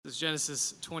This is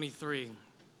Genesis 23.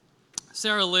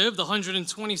 Sarah lived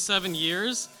 127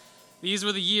 years. These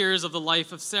were the years of the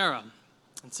life of Sarah.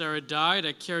 And Sarah died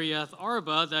at Kiriath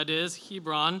Arba, that is,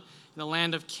 Hebron, in the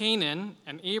land of Canaan.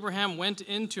 And Abraham went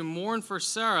in to mourn for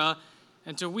Sarah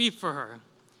and to weep for her.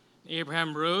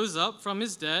 Abraham rose up from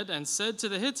his dead and said to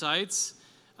the Hittites,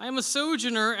 I am a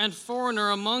sojourner and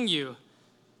foreigner among you.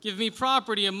 Give me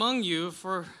property among you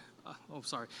for a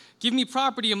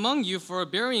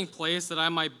burying place that I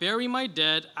might bury my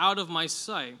dead out of my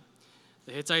sight.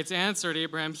 The Hittites answered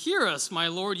Abraham, Hear us, my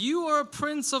lord, you are a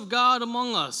prince of God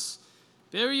among us.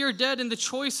 Bury your dead in the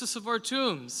choicest of our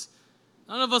tombs.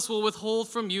 None of us will withhold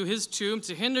from you his tomb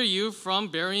to hinder you from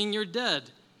burying your dead.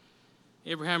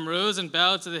 Abraham rose and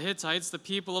bowed to the Hittites, the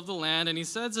people of the land, and he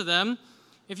said to them,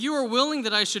 If you are willing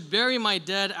that I should bury my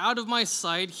dead out of my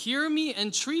sight, hear me and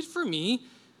entreat for me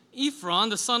Ephron,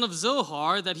 the son of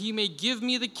Zohar, that he may give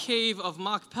me the cave of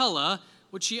Machpelah,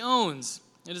 which he owns.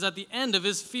 It is at the end of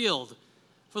his field.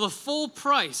 For the full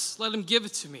price, let him give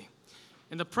it to me,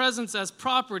 in the presence as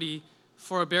property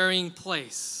for a burying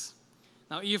place.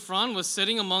 Now Ephron was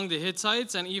sitting among the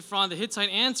Hittites, and Ephron the Hittite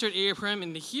answered Abraham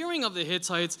in the hearing of the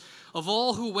Hittites of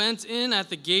all who went in at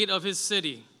the gate of his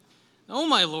city. O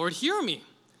my lord, hear me.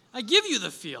 I give you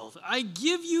the field. I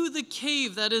give you the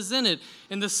cave that is in it.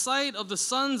 In the sight of the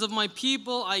sons of my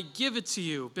people, I give it to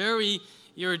you. Bury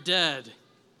your dead.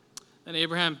 Then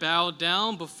Abraham bowed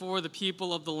down before the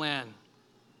people of the land.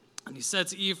 And he said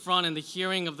to Ephron in the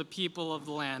hearing of the people of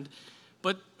the land,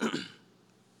 But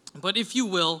if you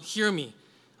will, hear me.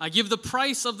 I give the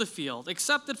price of the field.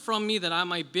 Accept it from me that I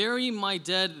might bury my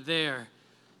dead there.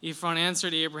 Ephron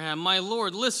answered Abraham, My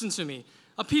lord, listen to me.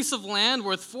 A piece of land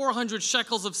worth 400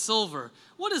 shekels of silver.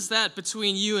 What is that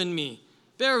between you and me?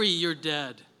 Bury your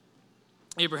dead.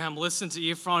 Abraham listened to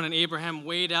Ephron, and Abraham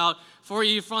weighed out for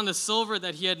Ephron the silver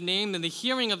that he had named in the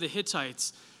hearing of the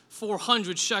Hittites,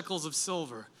 400 shekels of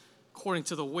silver, according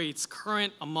to the weights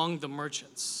current among the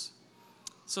merchants.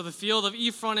 So the field of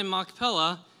Ephron in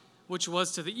Machpelah, which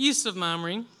was to the east of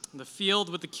Mamre, the field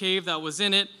with the cave that was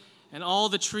in it, and all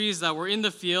the trees that were in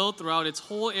the field throughout its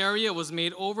whole area was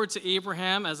made over to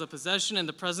Abraham as a possession in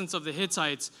the presence of the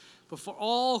Hittites before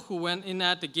all who went in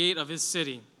at the gate of his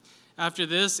city. After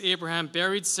this, Abraham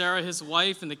buried Sarah his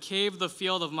wife in the cave of the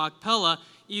field of Machpelah,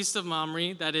 east of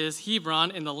Mamre, that is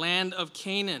Hebron, in the land of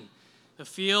Canaan. The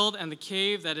field and the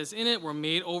cave that is in it were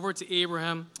made over to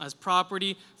Abraham as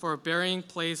property for a burying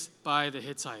place by the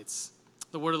Hittites.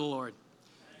 The word of the Lord.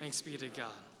 Thanks be to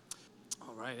God.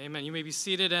 All right, amen. You may be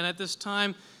seated, and at this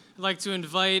time, I'd like to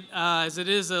invite, as it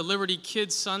is a Liberti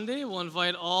Kids Sunday, we'll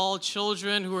invite all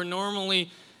children who are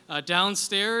normally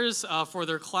downstairs for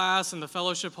their class in the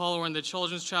fellowship hall or in the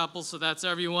children's chapel. So that's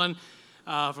everyone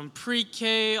from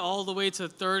pre-K all the way to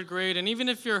third grade. And even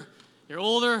if you're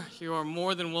older, you are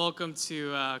more than welcome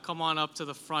to come on up to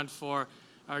the front for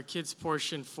our kids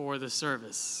portion for the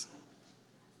service.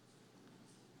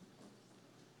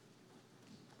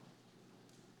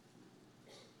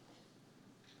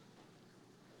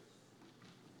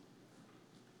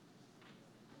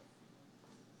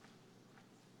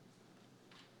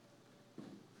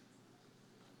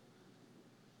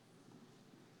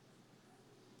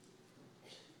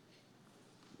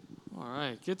 All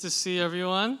right, good to see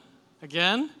everyone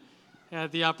again. I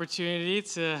had the opportunity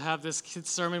to have this kids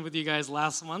sermon with you guys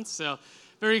last month, so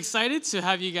very excited to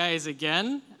have you guys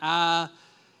again. If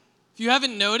you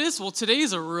haven't noticed, well,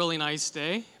 today's a really nice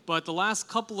day, but the last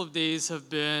couple of days have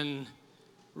been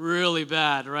really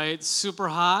bad, right? Super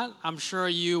hot. I'm sure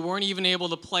you weren't even able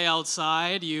to play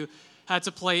outside. You had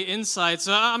to play inside.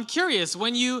 So I'm curious,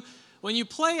 when you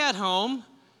play at home,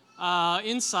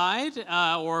 inside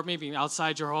or maybe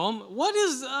outside your home,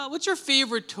 what's your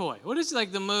favorite toy? What is like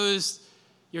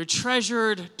your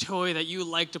treasured toy that you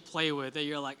like to play with, that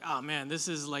you're like, oh man, this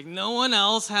is like no one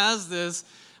else has this.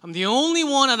 I'm the only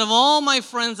one out of all my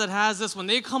friends that has this. When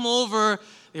they come over,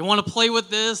 they want to play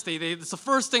with this. It's the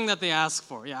first thing that they ask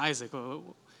for. Yeah, Isaac,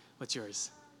 what's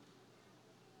yours?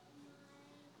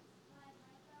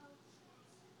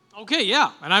 Okay,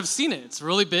 yeah, and I've seen it. It's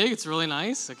really big. It's really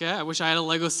nice. Okay, I wish I had a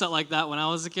Lego set like that when I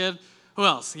was a kid. Who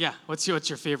else? Yeah, what's your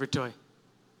favorite toy?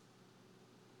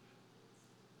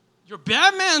 Your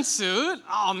Batman suit?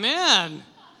 Oh, man.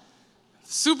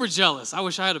 Super jealous. I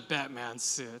wish I had a Batman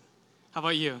suit. How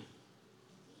about you?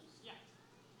 Yeah.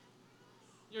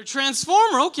 Your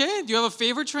Transformer, okay. Do you have a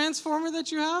favorite Transformer that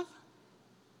you have?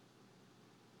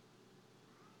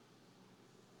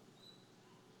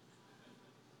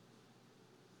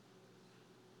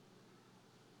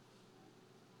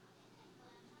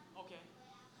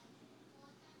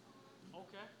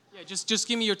 Yeah, just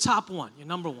give me your top one, your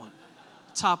number one.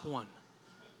 Top one.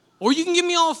 Or you can give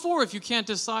me all four if you can't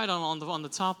decide on the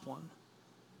top one.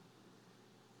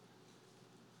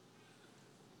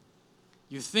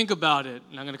 You think about it,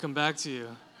 and I'm going to come back to you.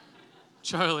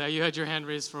 Charlie, you had your hand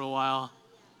raised for a while.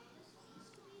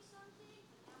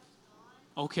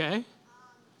 Okay.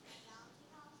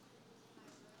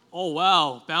 Oh,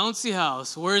 wow. Bouncy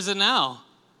house. Where is it now?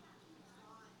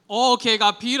 Oh, okay.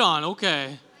 Got peed on.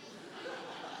 Okay.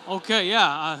 Okay,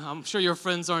 yeah. I'm sure your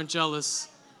friends aren't jealous.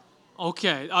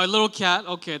 Okay. A little cat.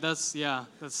 Okay,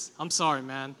 I'm sorry,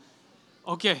 man.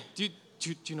 Okay. Do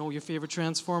you know what your favorite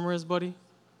Transformer is, buddy?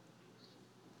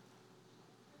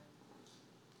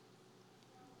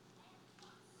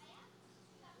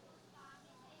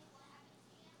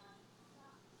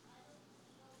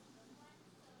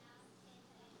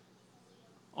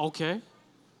 Okay.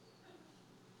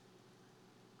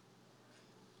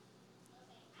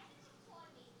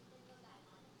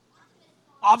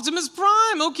 Optimus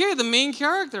Prime. Okay, the main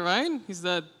character, right? He's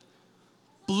that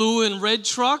blue and red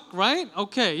truck, right?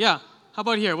 Okay, yeah. How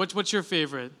about here? What's your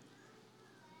favorite?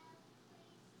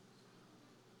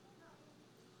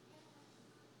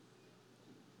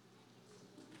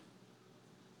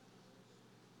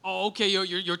 Oh, okay,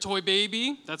 your toy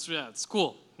baby. That's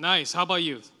cool. Nice. How about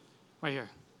you? Right here.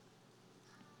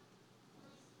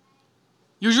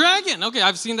 Your dragon. Okay,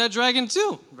 I've seen that dragon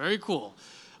too. Very cool.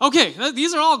 Okay,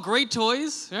 these are all great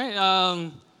toys, right?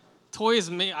 I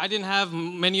didn't have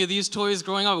many of these toys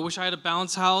growing up. I wish I had a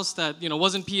bounce house that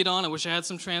wasn't peed on. I wish I had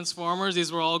some Transformers.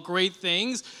 These were all great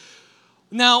things.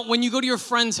 Now, when you go to your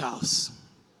friend's house,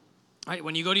 right?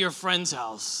 When you go to your friend's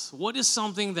house, what is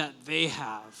something that they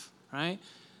have, right?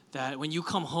 That when you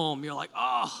come home, you're like,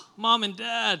 oh, Mom and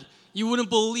Dad, you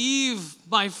wouldn't believe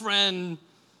my friend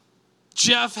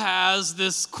Jeff has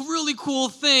this really cool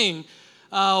thing.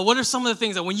 What are some of the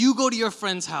things that when you go to your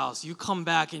friend's house, you come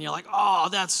back and you're like, oh,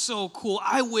 that's so cool.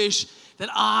 I wish that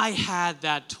I had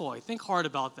that toy. Think hard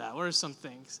about that. What are some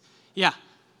things? Yeah.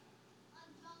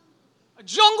 A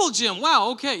jungle gym.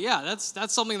 Wow, okay, yeah.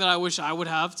 That's something that I wish I would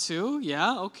have too.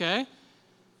 Yeah, okay.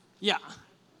 Yeah.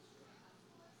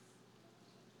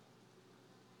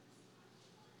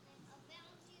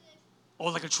 Oh,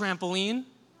 like a trampoline?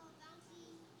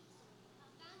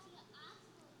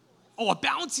 Oh, a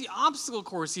bouncy obstacle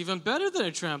course, even better than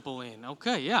a trampoline.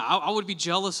 Okay, yeah, I would be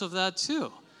jealous of that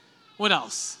too. What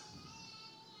else?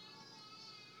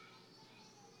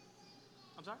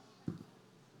 I'm sorry?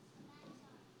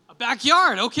 A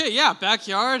backyard. Okay, yeah,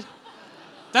 backyard.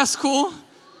 That's cool.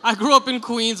 I grew up in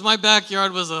Queens. My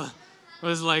backyard was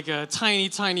like a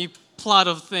tiny plot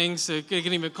of things. So you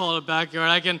can even call it a backyard.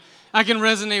 I can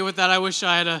resonate with that. I wish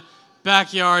I had a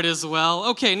backyard as well.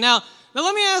 Okay, now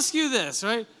let me ask you this,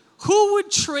 right? Who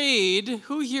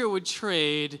here would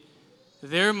trade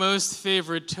their most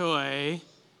favorite toy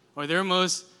or their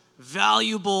most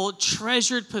valuable,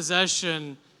 treasured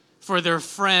possession for their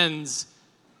friend's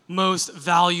most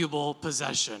valuable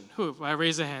possession? Who? I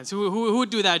raise the hands. Who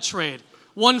would do that trade?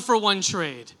 1-for-1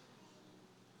 trade.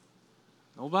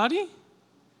 Nobody?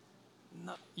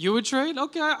 No. You would trade?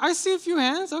 Okay, I see a few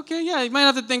hands. Okay, yeah, you might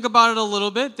have to think about it a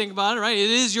little bit. Think about it, right? It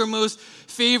is your most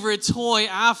favorite toy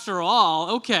after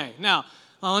all. Okay, now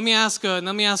let me ask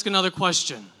another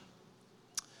question.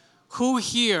 Who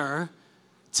here,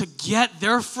 to get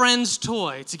their friend's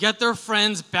toy, to get their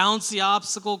friend's bouncy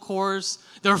obstacle course,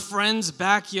 their friend's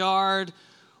backyard,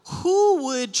 who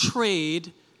would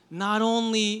trade not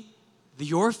only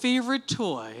your favorite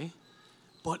toy,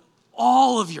 but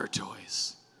all of your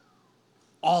toys?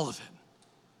 All of it.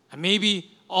 And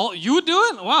maybe you would do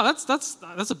it? Wow,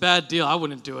 that's a bad deal. I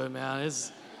wouldn't do it, man.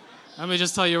 Let me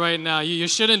just tell you right now, you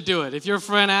shouldn't do it. If your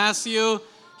friend asks you,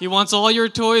 he wants all your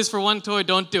toys for one toy,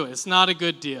 don't do it. It's not a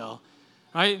good deal,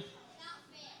 right?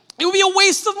 It would be a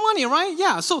waste of money, right?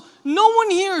 Yeah, so no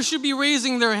one here should be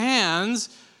raising their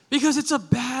hands because it's a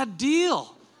bad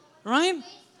deal, right?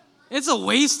 It's a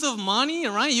waste of money,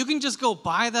 right? You can just go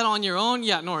buy that on your own.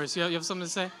 Yeah, Norris, you have something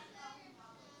to say?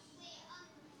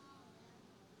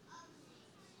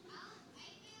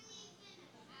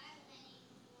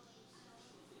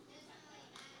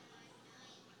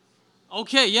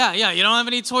 Okay, yeah. You don't have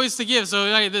any toys to give,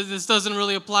 so this doesn't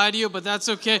really apply to you, but that's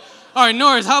okay. All right,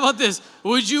 Norris, how about this?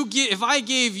 If I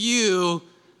gave you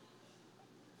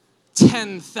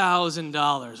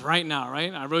 $10,000 right now,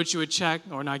 right? I wrote you a check,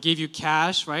 or I gave you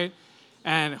cash, right?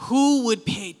 And who would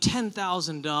pay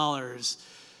 $10,000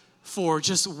 for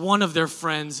just one of their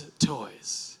friends'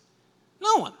 toys?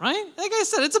 No one, right? Like I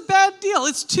said, it's a bad deal.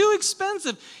 It's too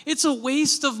expensive. It's a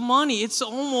waste of money. It's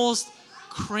almost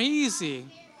crazy.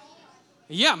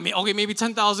 Yeah, okay, maybe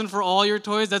 10,000 for all your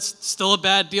toys. That's still a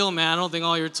bad deal, man. I don't think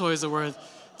all your toys are worth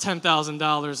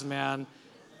 $10,000, man.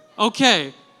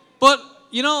 Okay, but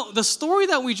the story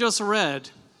that we just read,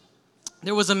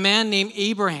 there was a man named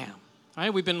Abraham,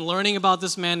 right? We've been learning about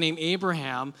this man named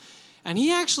Abraham, and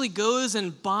he actually goes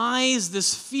and buys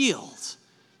this field.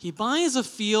 He buys a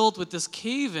field with this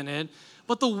cave in it,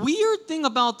 but the weird thing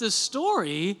about this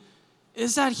story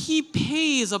is that he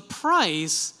pays a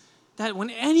price that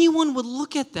when anyone would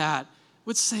look at that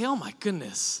would say, oh my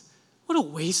goodness, what a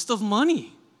waste of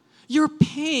money. You're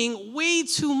paying way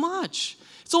too much.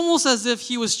 It's almost as if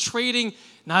he was trading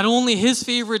not only his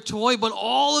favorite toy, but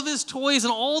all of his toys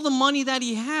and all the money that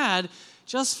he had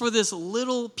just for this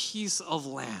little piece of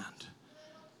land.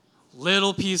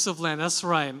 Little piece of land, that's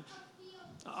right,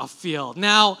 a field.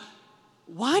 Now,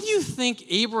 why do you think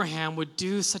Abraham would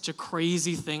do such a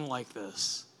crazy thing like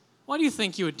this? Why do you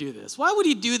think he would do this? Why would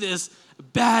he do this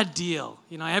bad deal?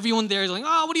 Everyone there is like,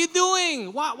 oh, what are you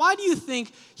doing? Why do you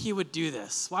think he would do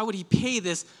this? Why would he pay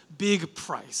this big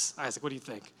price? Isaac, what do you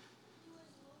think?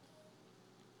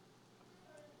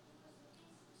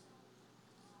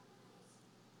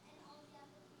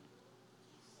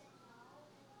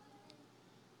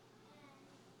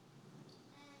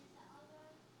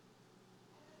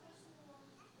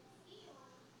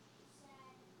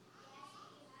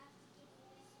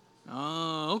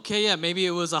 Oh, okay, yeah, maybe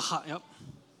it was yep.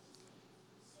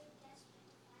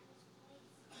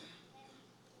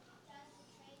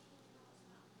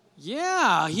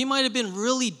 Yeah, he might have been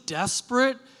really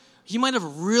desperate. He might have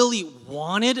really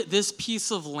wanted this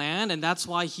piece of land, and that's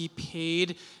why he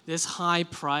paid this high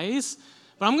price.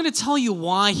 But I'm going to tell you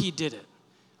why he did it.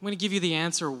 I'm going to give you the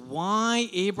answer why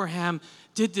Abraham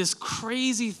did this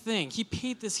crazy thing. He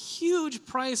paid this huge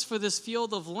price for this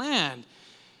field of land.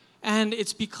 And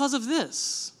it's because of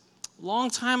this. Long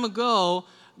time ago,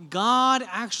 God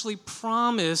actually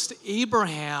promised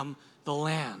Abraham the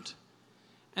land.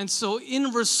 And so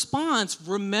in response,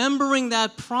 remembering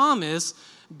that promise,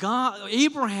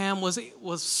 Abraham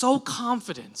was so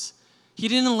confident. He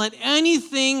didn't let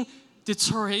anything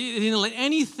deter him. He didn't let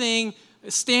anything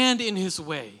stand in his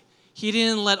way. He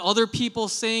didn't let other people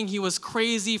saying he was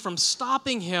crazy from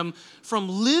stopping him from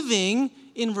living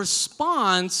in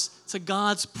response to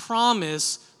God's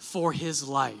promise for his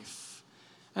life.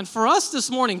 And for us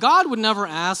this morning, God would never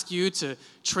ask you to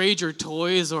trade your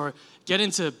toys or get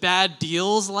into bad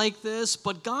deals like this,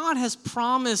 but God has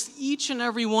promised each and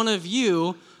every one of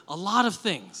you a lot of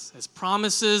things. His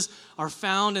promises are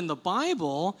found in the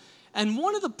Bible, and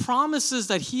one of the promises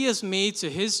that he has made to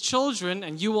his children,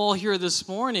 and you all here this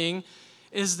morning,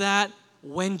 is that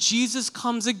when Jesus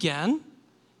comes again,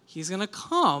 he's going to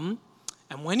come.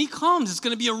 And when he comes, it's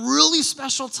going to be a really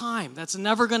special time that's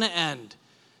never going to end.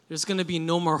 There's going to be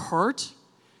no more hurt.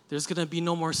 There's going to be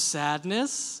no more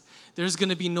sadness. There's going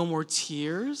to be no more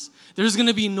tears. There's going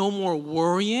to be no more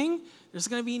worrying. There's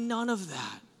going to be none of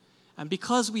that. And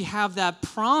because we have that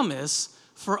promise,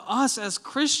 for us as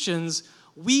Christians,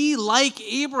 we, like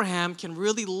Abraham, can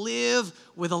really live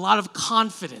with a lot of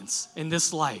confidence in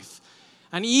this life.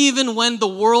 And even when the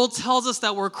world tells us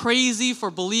that we're crazy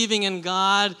for believing in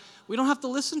God, we don't have to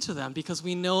listen to them because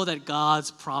we know that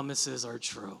God's promises are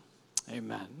true.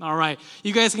 Amen. All right.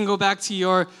 You guys can go back to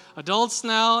your adults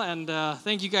now, and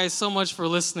thank you guys so much for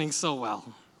listening so well.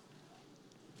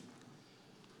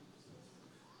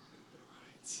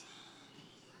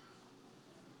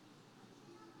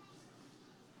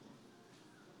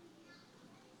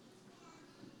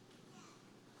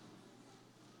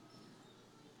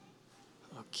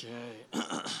 Okay.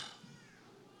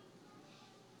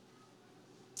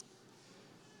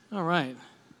 All right.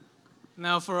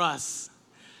 Now for us,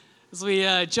 as we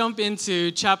jump into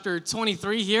chapter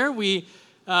 23 here, we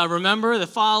remember the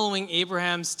following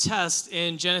Abraham's test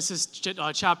in Genesis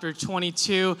chapter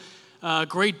 22,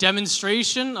 great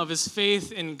demonstration of his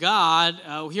faith in God.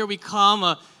 Here we come,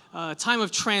 a time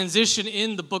of transition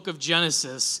in the book of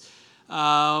Genesis.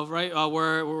 Where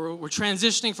we're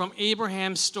transitioning from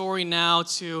Abraham's story now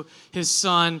to his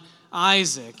son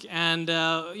Isaac. And,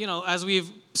 as we've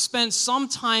spent some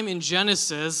time in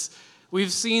Genesis,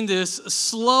 we've seen this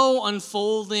slow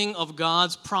unfolding of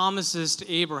God's promises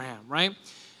to Abraham, right?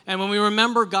 And when we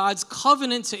remember God's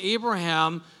covenant to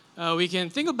Abraham, we can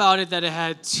think about it that it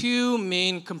had two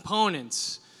main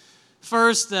components.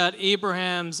 First, that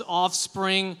Abraham's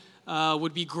offspring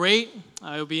would be great.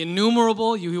 It would be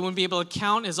innumerable. He wouldn't be able to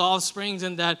count his offsprings,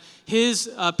 and that his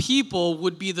people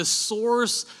would be the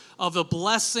source of the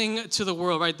blessing to the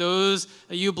world, right? Those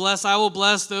that you bless, I will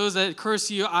bless. Those that curse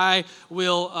you, I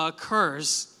will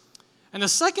curse. And the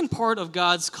second part of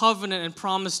God's covenant and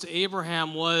promise to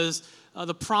Abraham was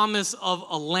the promise of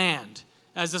a land,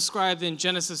 as described in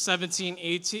Genesis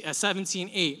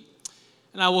 17:8.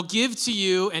 And I will give to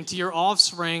you and to your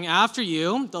offspring after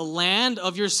you the land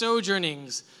of your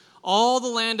sojournings, all the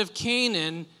land of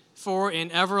Canaan, for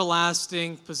an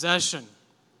everlasting possession.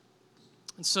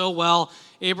 And so while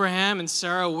Abraham and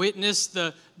Sarah witnessed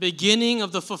the beginning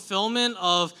of the fulfillment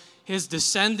of his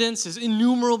descendants, his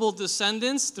innumerable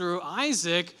descendants through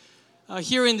Isaac,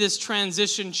 here in this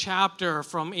transition chapter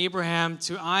from Abraham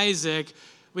to Isaac,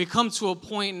 we come to a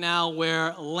point now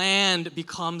where land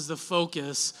becomes the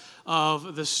focus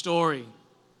of the story.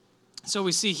 So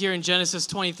we see here in Genesis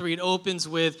 23, it opens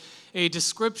with a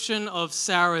description of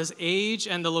Sarah's age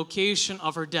and the location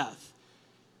of her death.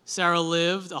 Sarah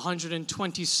lived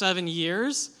 127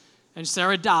 years, and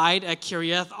Sarah died at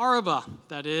Kiriath Arba,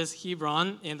 that is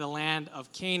Hebron, in the land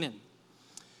of Canaan.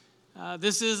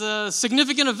 This is a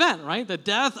significant event, right? The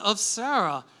death of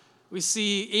Sarah. We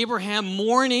see Abraham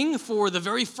mourning for the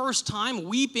very first time,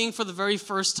 weeping for the very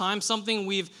first time, something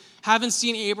we haven't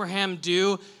seen Abraham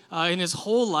do in his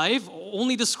whole life,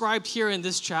 only described here in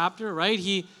this chapter, right?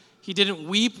 He didn't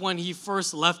weep when he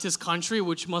first left his country,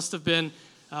 which must have been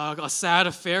a sad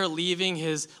affair, leaving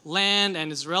his land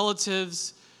and his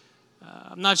relatives.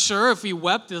 I'm not sure if he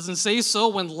wept, it doesn't say so,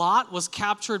 when Lot was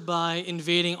captured by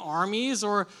invading armies,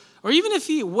 or even if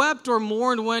he wept or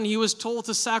mourned when he was told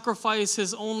to sacrifice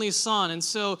his only son. And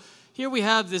so here we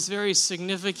have this very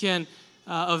significant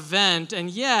event, and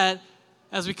yet,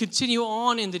 as we continue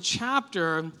on in the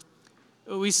chapter,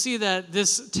 we see that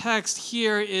this text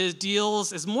here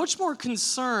is much more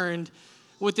concerned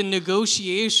with the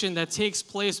negotiation that takes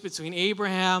place between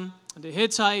Abraham and the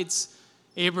Hittites,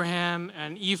 Abraham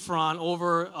and Ephron,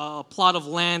 over a plot of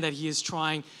land that he is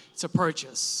trying to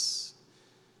purchase.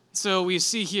 So we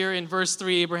see here in verse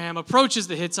 3, Abraham approaches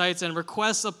the Hittites and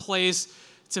requests a place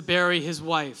to bury his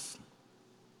wife.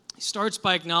 He starts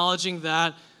by acknowledging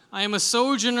that I am a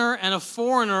sojourner and a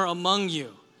foreigner among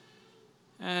you.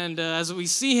 And as we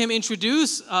see him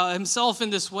introduce himself in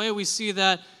this way, we see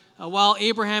that while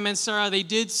Abraham and Sarah, they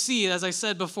did see, as I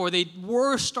said before, they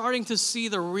were starting to see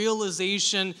the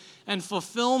realization and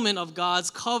fulfillment of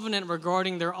God's covenant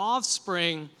regarding their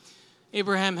offspring,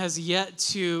 Abraham has yet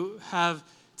to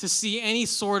see any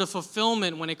sort of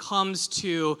fulfillment when it comes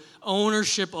to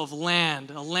ownership of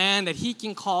land, a land that he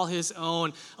can call his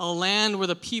own, a land where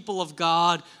the people of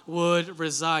God would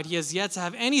reside. He has yet to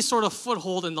have any sort of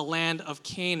foothold in the land of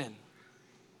Canaan.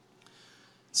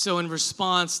 So in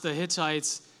response, the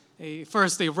Hittites,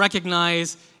 first they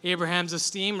recognize Abraham's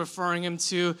esteem, referring him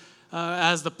to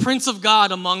as the Prince of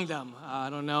God among them. I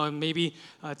don't know, maybe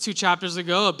 2 chapters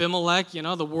ago, Abimelech,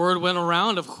 the word went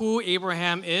around of who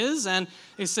Abraham is, and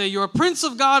they say, you're a Prince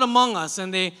of God among us,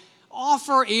 and they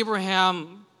offer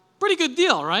Abraham, pretty good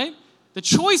deal, right? The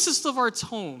choicest of our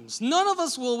tombs. None of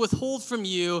us will withhold from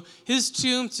you his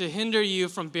tomb to hinder you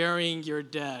from burying your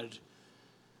dead.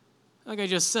 Like I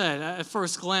just said, at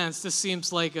first glance, this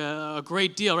seems like a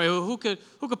great deal, right? Who could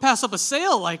pass up a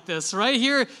sale like this, right?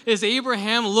 Here is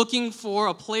Abraham looking for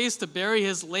a place to bury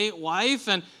his late wife,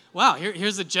 and wow,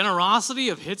 here's the generosity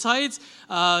of Hittites,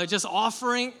 just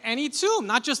offering any tomb,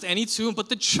 not just any tomb, but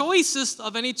the choicest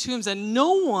of any tombs, and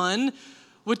no one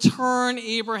would turn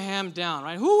Abraham down,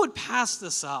 right? Who would pass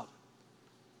this up?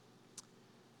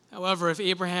 However, if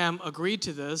Abraham agreed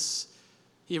to this,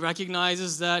 he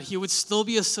recognizes that he would still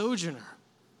be a sojourner.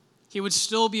 He would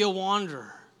still be a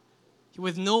wanderer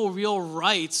with no real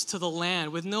rights to the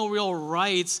land, with no real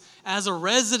rights as a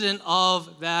resident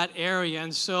of that area.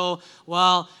 And so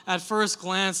while at first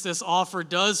glance this offer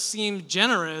does seem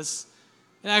generous,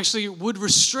 it actually would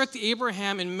restrict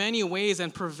Abraham in many ways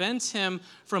and prevent him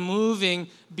from moving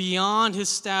beyond his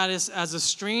status as a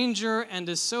stranger and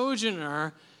a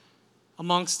sojourner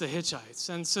amongst the Hittites.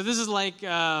 And so this is like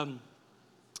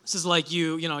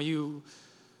you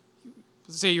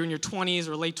say you're in your 20s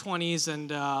or late 20s,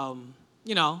 and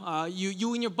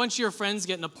you and your bunch of your friends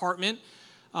get an apartment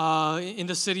in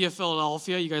the city of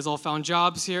Philadelphia. You guys all found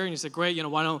jobs here, and you said, great,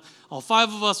 why don't all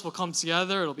 5 of us will come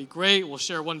together? It'll be great. We'll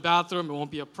share one bathroom. It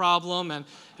won't be a problem, and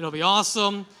it'll be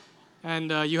awesome.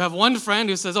 And you have one friend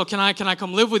who says, oh, can I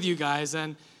come live with you guys?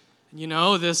 And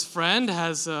this friend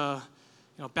has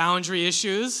boundary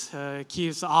issues,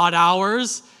 keeps odd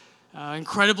hours,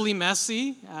 incredibly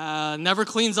messy, never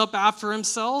cleans up after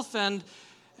himself, and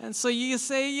so you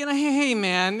say, hey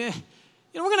man,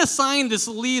 we're gonna sign this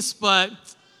lease, but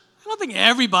I don't think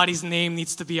everybody's name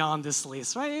needs to be on this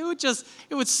lease, right?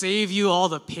 It would save you all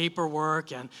the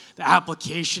paperwork and the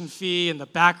application fee and the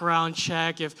background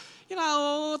check if 3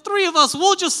 of us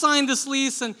will just sign this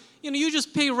lease, and you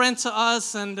just pay rent to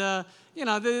us, and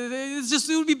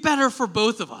it would be better for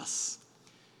both of us.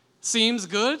 Seems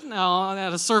good now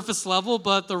at a surface level,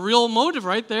 but the real motive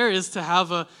right there is to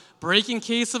have a break in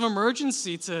case of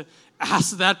emergency, to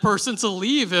ask that person to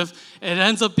leave if it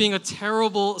ends up being a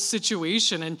terrible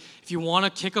situation. And if you want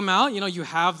to kick them out, you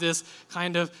have this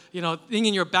kind of, thing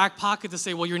in your back pocket to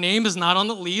say, well, your name is not on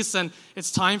the lease and it's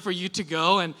time for you to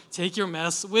go and take your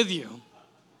mess with you.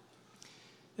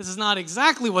 This is not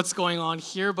exactly what's going on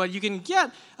here, but you can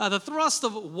get the thrust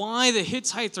of why the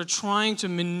Hittites are trying to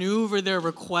maneuver their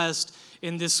request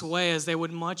in this way, as they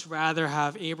would much rather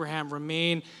have Abraham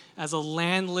remain as a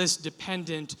landless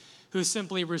dependent who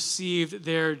simply received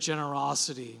their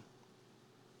generosity.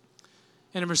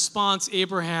 And in response,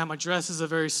 Abraham addresses a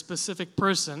very specific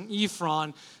person,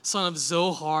 Ephron, son of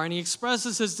Zohar, and he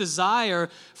expresses his desire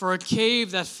for a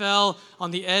cave that fell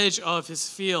on the edge of his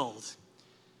field.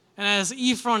 And as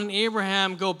Ephron and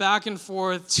Abraham go back and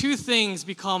forth, two things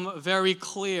become very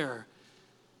clear.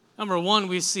 Number one,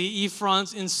 we see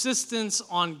Ephron's insistence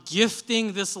on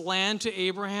gifting this land to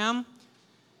Abraham,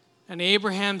 and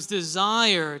Abraham's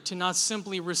desire to not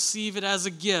simply receive it as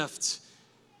a gift,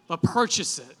 but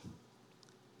purchase it.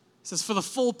 He says, for the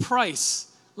full price,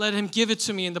 let him give it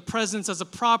to me in the presence as a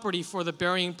property for the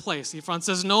burying place. Ephron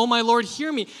says, no, my Lord,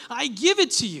 hear me. I give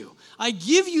it to you. I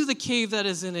give you the cave that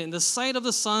is in it. In the sight of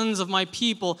the sons of my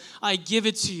people, I give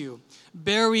it to you.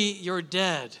 Bury your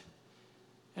dead.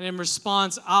 And in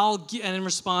response,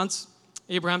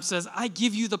 Abraham says, I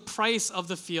give you the price of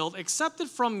the field. Accept it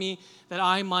from me that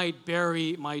I might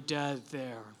bury my dead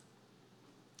there.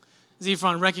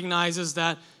 Ephron recognizes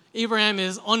that Abraham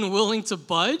is unwilling to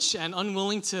budge and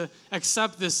unwilling to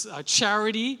accept this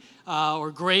charity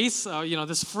or grace,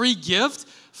 this free gift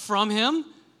from him.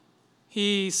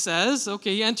 He says,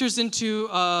 he enters into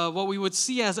what we would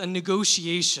see as a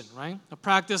negotiation, right? A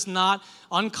practice not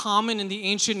uncommon in the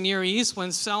ancient Near East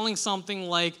when selling something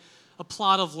like a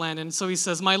plot of land. And so he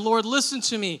says, my Lord, listen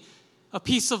to me. A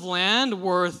piece of land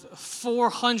worth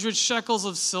 400 shekels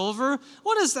of silver.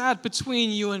 What is that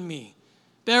between you and me?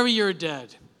 Bury your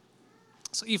dead.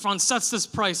 So Ephron sets this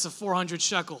price of 400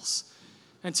 shekels.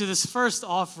 And to this first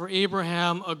offer,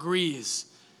 Abraham agrees,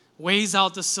 weighs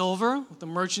out the silver with the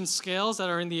merchant scales that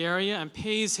are in the area, and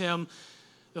pays him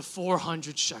the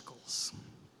 400 shekels.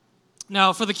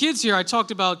 Now, for the kids here, I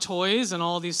talked about toys and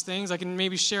all these things. I can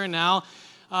maybe share now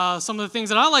some of the things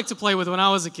that I liked to play with when I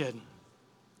was a kid.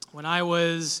 When I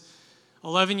was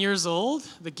 11 years old,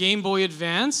 the Game Boy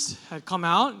Advance had come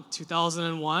out in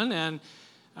 2001, and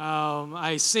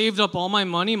I saved up all my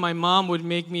money. My mom would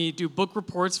make me do book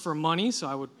reports for money, so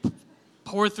I would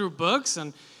pour through books,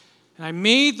 and I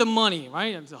made the money,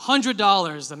 right? It was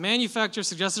 $100. The manufacturer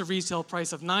suggested a retail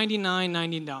price of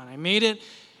 $99.99. I made it,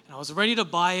 and I was ready to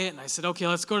buy it, and I said, okay,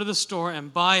 let's go to the store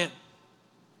and buy it.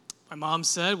 My mom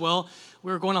said, well,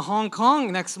 we're going to Hong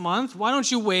Kong next month. Why don't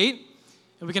you wait,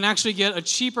 and we can actually get a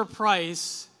cheaper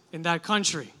price in that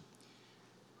country.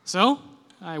 So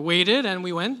I waited, and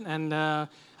we went, and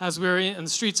as we were in the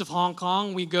streets of Hong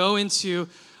Kong, we go into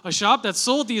a shop that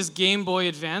sold these Game Boy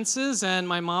Advances, and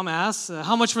my mom asked,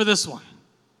 how much for this one?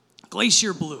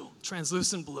 Glacier blue,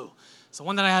 translucent blue. It's the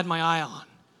one that I had my eye on.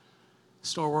 The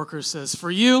store worker says, for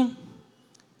you,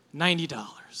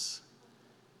 $90.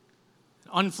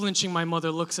 Unflinching, my mother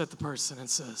looks at the person and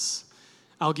says,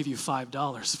 I'll give you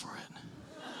 $5 for it.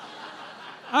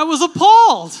 I was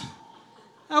appalled.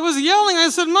 I was yelling. I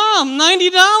said, Mom,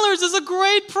 $90 is a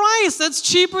great price. That's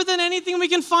cheaper than anything we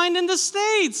can find in the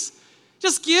States.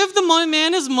 Just give the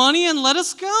man his money and let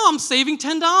us go. I'm saving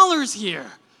 $10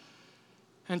 here.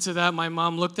 And to that, my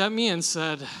mom looked at me and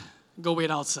said, go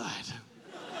wait outside.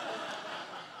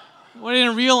 What I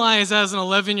didn't realize as an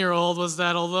 11-year-old was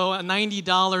that although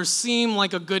 $90 seemed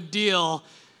like a good deal,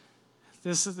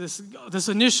 this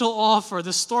initial offer,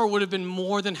 the store would have been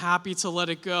more than happy to let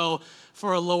it go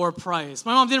for a lower price.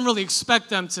 My mom didn't really expect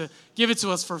them to give it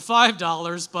to us for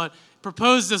 $5, but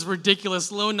proposed this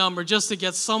ridiculous low number just to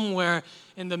get somewhere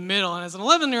in the middle. And as an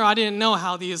 11-year-old, I didn't know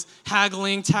how these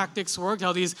haggling tactics worked,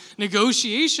 how these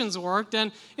negotiations worked.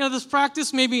 And, this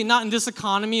practice, maybe not in this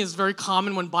economy, is very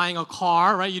common when buying a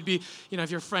car, right? You'd be,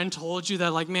 if your friend told you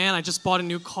that, like, man, I just bought a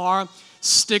new car,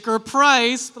 sticker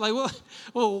price. But like,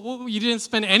 well, you didn't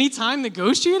spend any time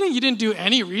negotiating? You didn't do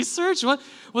any research?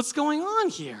 What's going on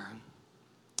here?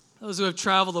 Those who have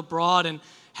traveled abroad and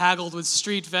haggled with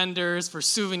street vendors for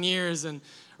souvenirs and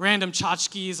random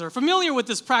tchotchkes are familiar with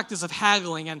this practice of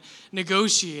haggling and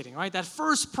negotiating, right? That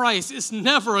first price is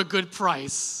never a good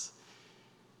price.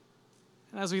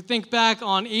 And as we think back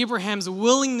on Abraham's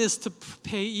willingness to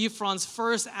pay Ephron's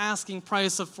first asking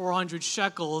price of 400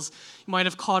 shekels, you might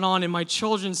have caught on in my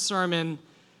children's sermon,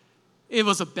 it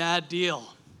was a bad deal.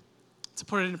 To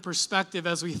put it in perspective,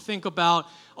 as we think about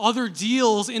other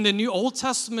deals in the New Old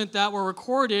Testament that were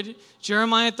recorded,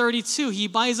 Jeremiah 32, he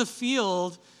buys a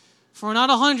field for not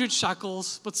 100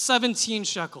 shekels, but 17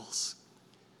 shekels.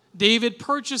 David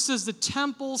purchases the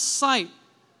temple site,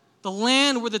 the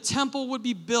land where the temple would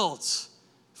be built,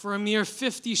 for a mere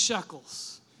 50 shekels.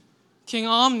 King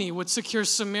Omni would secure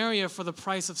Samaria for the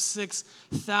price of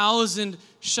 6,000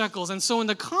 shekels. And so in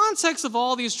the context of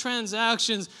all these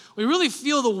transactions, we really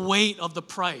feel the weight of the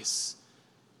price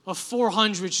of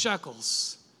 400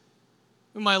 shekels.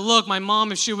 We might look, my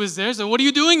mom, if she was there, said, "What are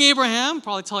you doing, Abraham?"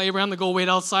 Probably tell Abraham to go wait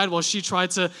outside while she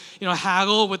tried to,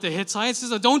 haggle with the Hittites. She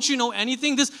said, "Don't you know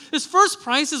anything? This first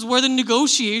price is where the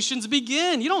negotiations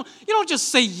begin. You don't just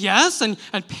say yes and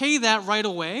pay that right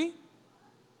away."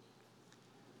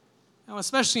 Now,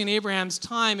 especially in Abraham's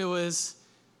time, it was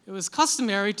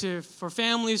customary for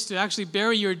families to actually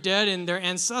bury your dead in their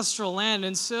ancestral land.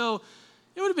 And so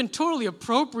it would have been totally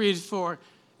appropriate for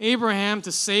Abraham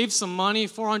to save some money,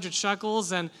 400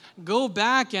 shekels, and go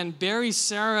back and bury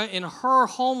Sarah in her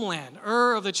homeland,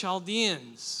 Ur of the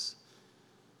Chaldeans.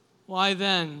 Why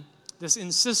then this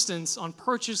insistence on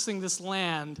purchasing this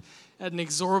land at an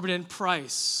exorbitant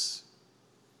price?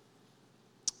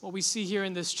 What we see here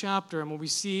in this chapter and what we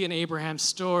see in Abraham's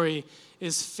story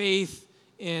is faith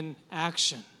in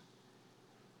action.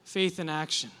 Faith in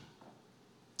action.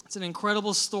 It's an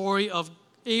incredible story of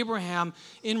Abraham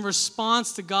in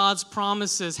response to God's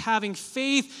promises, having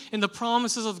faith in the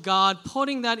promises of God,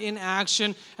 putting that in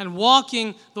action and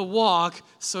walking the walk,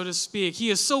 so to speak.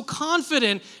 He is so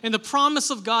confident in the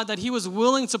promise of God that he was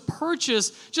willing to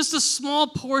purchase just a small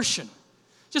portion.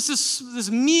 Just this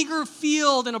meager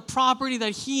field and a property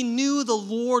that he knew the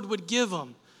Lord would give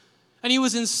him. And he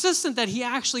was insistent that he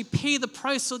actually pay the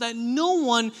price so that no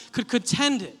one could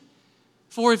contend it.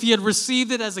 For if he had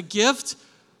received it as a gift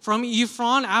from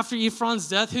Ephron, after Ephron's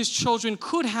death, his children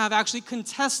could have actually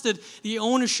contested the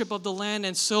ownership of the land.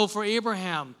 And so for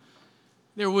Abraham,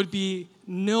 there would be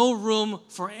no room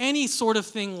for any sort of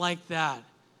thing like that.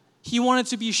 He wanted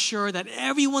to be sure that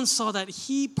everyone saw that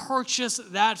he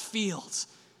purchased that field.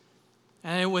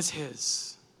 And it was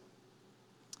his.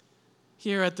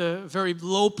 Here at the very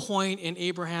low point in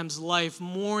Abraham's life,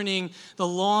 mourning the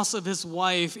loss of his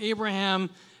wife,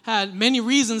 Abraham had many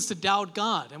reasons to doubt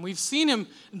God. And we've seen him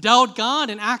doubt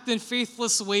God and act in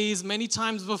faithless ways many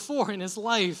times before in his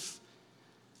life.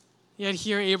 Yet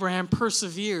here Abraham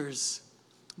perseveres,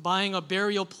 buying a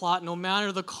burial plot no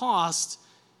matter the cost,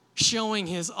 showing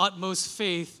his utmost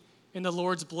faith in the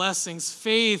Lord's blessings.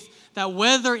 Faith that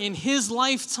whether in his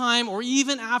lifetime or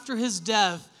even after his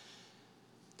death,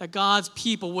 that God's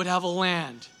people would have a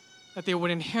land, that they would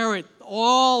inherit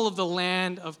all of the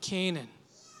land of Canaan.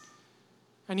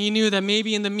 And he knew that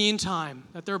maybe in the meantime,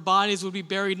 that their bodies would be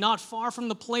buried not far from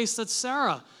the place that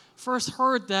Sarah first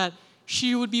heard that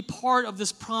she would be part of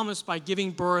this promise by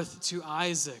giving birth to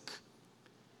Isaac.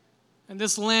 And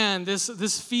this land,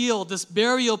 this field, this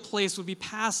burial place would be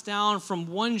passed down from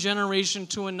one generation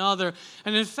to another.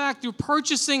 And in fact, through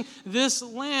purchasing this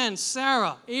land,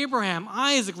 Sarah, Abraham,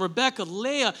 Isaac, Rebekah,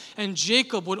 Leah, and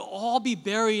Jacob would all be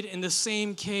buried in the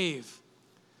same cave.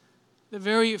 The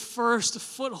very first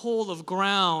foothold of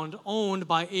ground owned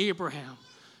by Abraham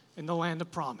in the land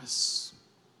of promise.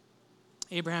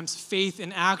 Abraham's faith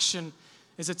in action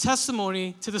is a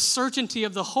testimony to the certainty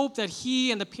of the hope that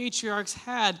he and the patriarchs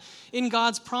had in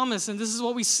God's promise. And this is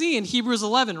what we see in Hebrews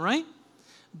 11, right?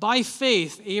 By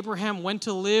faith, Abraham went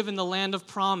to live in the land of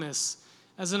promise,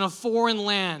 as in a foreign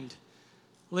land,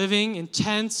 living in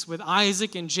tents with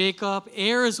Isaac and Jacob,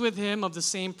 heirs with him of the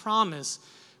same promise.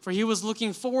 For he was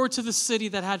looking forward to the city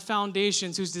that had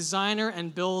foundations, whose designer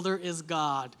and builder is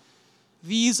God.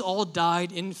 These all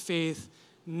died in faith,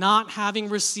 not having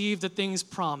received the things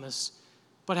promised,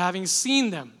 but having seen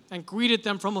them and greeted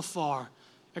them from afar,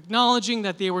 acknowledging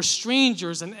that they were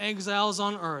strangers and exiles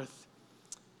on earth.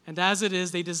 And as it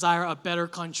is, they desire a better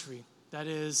country, that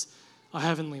is, a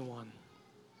heavenly one.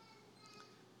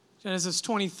 Genesis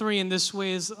 23 in this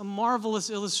way is a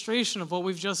marvelous illustration of what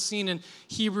we've just seen in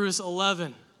Hebrews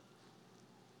 11.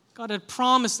 God had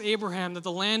promised Abraham that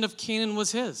the land of Canaan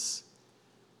was his.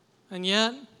 And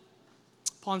yet,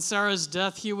 upon Sarah's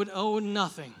death, he would owe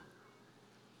nothing.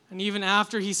 And even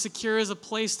after he secures a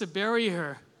place to bury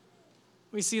her,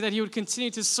 we see that he would continue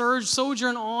to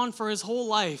sojourn on for his whole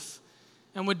life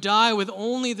and would die with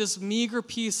only this meager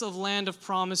piece of land of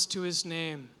promise to his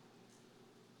name.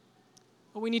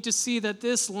 But we need to see that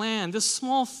this land, this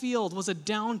small field, was a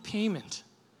down payment.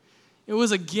 It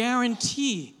was a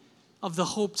guarantee of the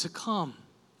hope to come.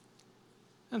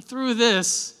 And through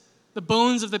this, The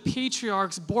bones of the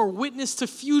patriarchs bore witness to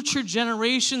future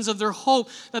generations of their hope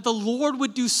that the Lord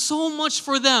would do so much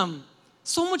for them,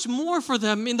 so much more for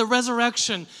them in the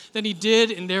resurrection than he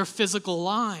did in their physical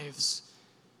lives.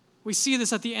 We see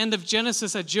this at the end of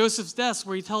Genesis at Joseph's death,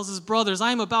 where he tells his brothers,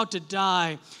 I am about to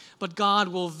die, but God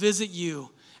will visit you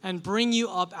and bring you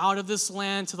up out of this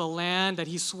land to the land that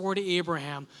he swore to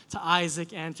Abraham, to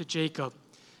Isaac, and to Jacob.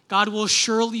 God will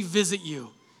surely visit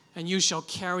you, and you shall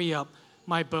carry up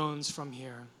my bones from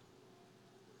here.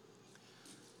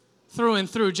 Through and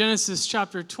through, Genesis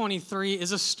chapter 23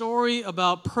 is a story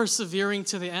about persevering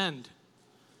to the end,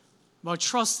 about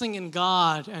trusting in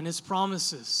God and his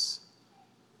promises.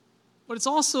 But it's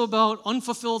also about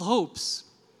unfulfilled hopes,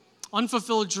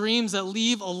 unfulfilled dreams that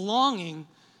leave a longing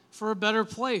for a better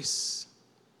place.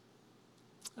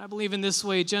 I believe in this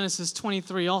way, Genesis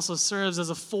 23 also serves as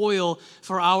a foil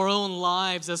for our own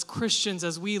lives as Christians,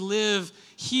 as we live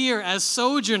here as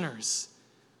sojourners.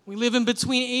 We live in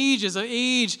between ages, an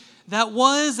age that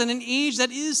was and an age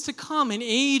that is to come, an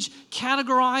age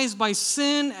categorized by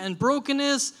sin and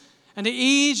brokenness, and an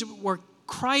age where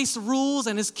Christ rules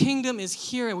and his kingdom is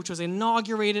here, which was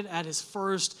inaugurated at his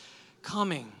first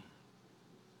coming.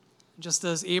 Just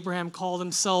as Abraham called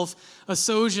himself a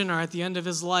sojourner at the end of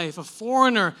his life, a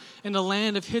foreigner in the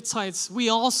land of Hittites, we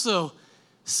also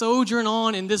sojourn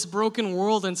on in this broken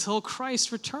world until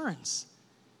Christ returns.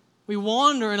 We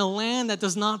wander in a land that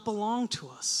does not belong to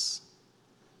us.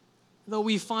 Though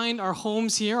we find our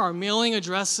homes here, our mailing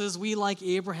addresses, we, like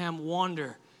Abraham,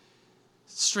 wander,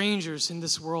 strangers in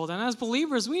this world. And as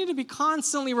believers, we need to be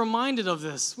constantly reminded of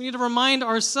this. We need to remind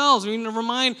ourselves. We need to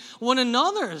remind one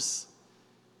another.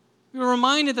 We were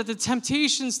reminded that the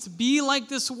temptations to be like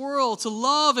this world, to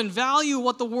love and value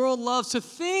what the world loves, to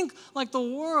think like the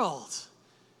world,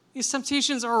 these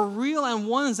temptations are real and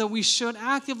ones that we should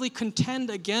actively contend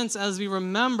against as we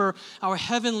remember our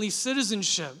heavenly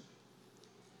citizenship.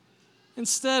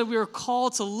 Instead, we are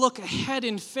called to look ahead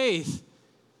in faith,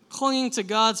 clinging to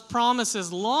God's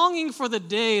promises, longing for the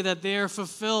day that they are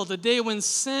fulfilled, the day when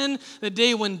sin, the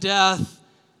day when death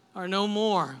are no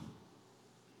more.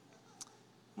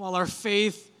 While our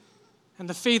faith and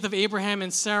the faith of Abraham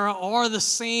and Sarah are the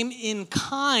same in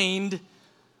kind,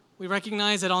 we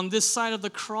recognize that on this side of the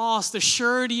cross, the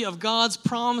surety of God's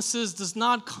promises does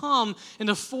not come in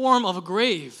the form of a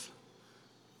grave,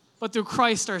 but through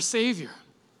Christ our Savior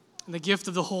and the gift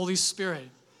of the Holy Spirit.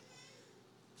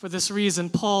 For this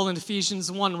reason, Paul in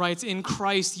Ephesians 1 writes, in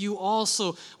Christ you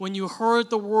also, when you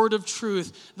heard the word of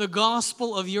truth, the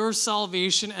gospel of your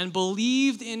salvation, and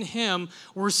believed in him,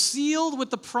 were sealed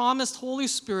with the promised Holy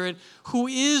Spirit, who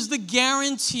is the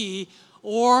guarantee,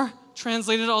 or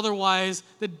translated otherwise,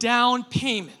 the down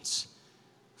payment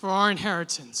for our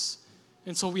inheritance,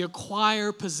 until we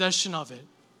acquire possession of it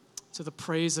to the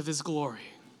praise of his glory.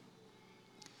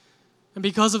 And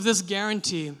because of this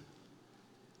guarantee,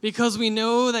 because we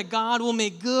know that God will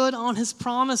make good on his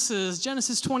promises,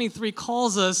 Genesis 23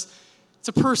 calls us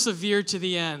to persevere to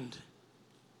the end,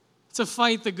 to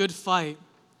fight the good fight,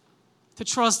 to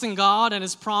trust in God and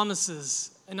his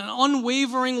promises in an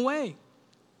unwavering way.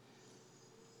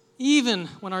 Even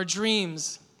when our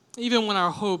dreams, even when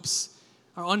our hopes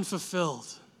are unfulfilled.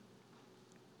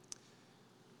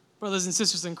 Brothers and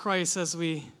sisters in Christ, as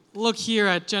we look here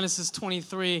at Genesis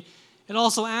 23, it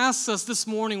also asks us this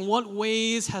morning, what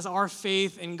ways has our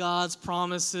faith in God's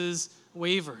promises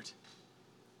wavered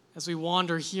as we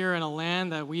wander here in a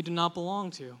land that we do not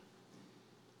belong to?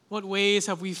 What ways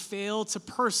have we failed to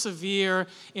persevere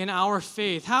in our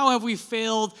faith? How have we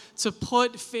failed to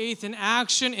put faith in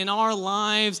action in our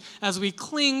lives as we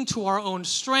cling to our own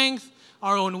strength,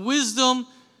 our own wisdom,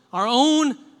 our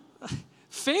own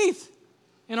faith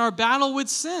in our battle with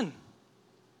sin,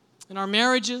 in our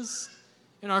marriages,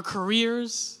 in our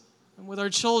careers, and with our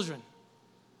children?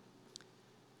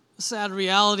 The sad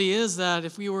reality is that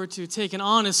if we were to take an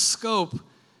honest scope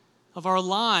of our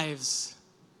lives,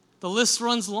 the list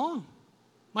runs long,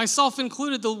 myself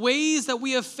included, the ways that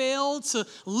we have failed to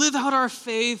live out our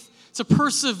faith, to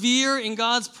persevere in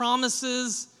God's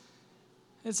promises.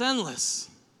 It's endless.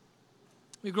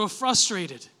 We grow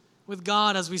frustrated with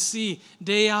God as we see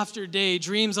day after day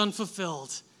dreams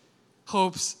unfulfilled,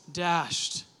 hopes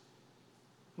dashed.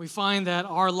 We find that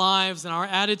our lives and our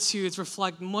attitudes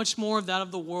reflect much more of that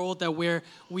of the world, that where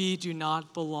we do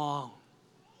not belong.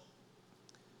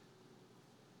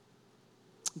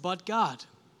 But God.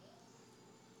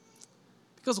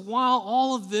 Because while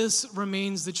all of this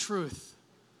remains the truth,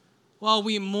 while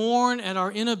we mourn at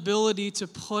our inability to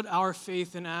put our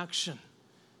faith in action,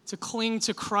 to cling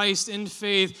to Christ in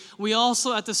faith, we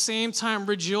also at the same time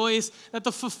rejoice that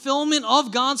the fulfillment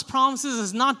of God's promises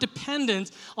is not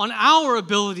dependent on our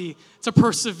ability to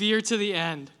persevere to the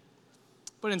end,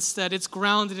 but instead it's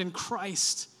grounded in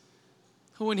Christ,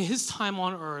 who in his time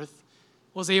on earth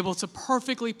was able to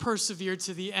perfectly persevere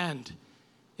to the end,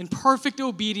 in perfect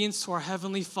obedience to our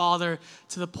Heavenly Father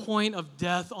to the point of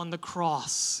death on the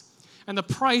cross. And the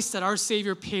price that our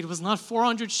Savior paid was not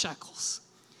 400 shekels,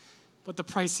 but the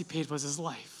price he paid was his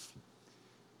life.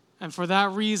 And for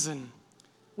that reason,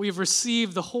 we have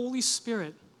received the Holy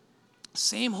Spirit,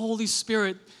 same Holy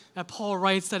Spirit that Paul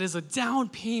writes that is a down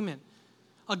payment,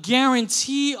 a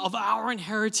guarantee of our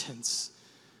inheritance.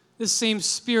 This same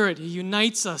Spirit, he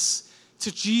unites us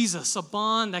to Jesus, a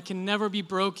bond that can never be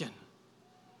broken.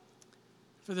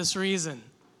 For this reason,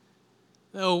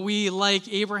 though we,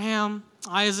 like Abraham,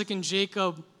 Isaac, and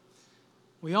Jacob,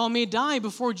 we all may die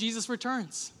before Jesus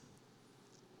returns.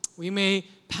 We may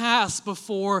pass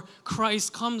before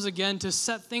Christ comes again to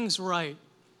set things right,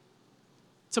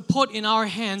 to put in our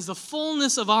hands the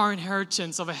fullness of our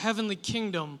inheritance of a heavenly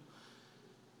kingdom.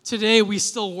 Today, we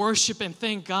still worship and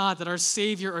thank God that our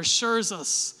Savior assures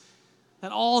us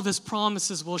that all of his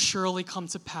promises will surely come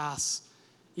to pass,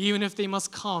 even if they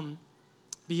must come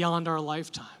beyond our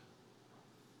lifetime.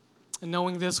 And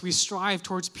knowing this, we strive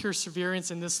towards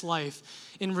perseverance in this life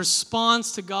in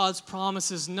response to God's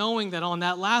promises, knowing that on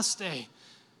that last day,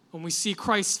 when we see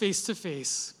Christ face to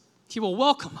face, he will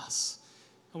welcome us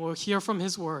and we'll hear from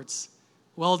his words,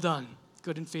 "Well done,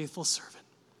 good and faithful servant."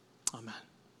 Amen.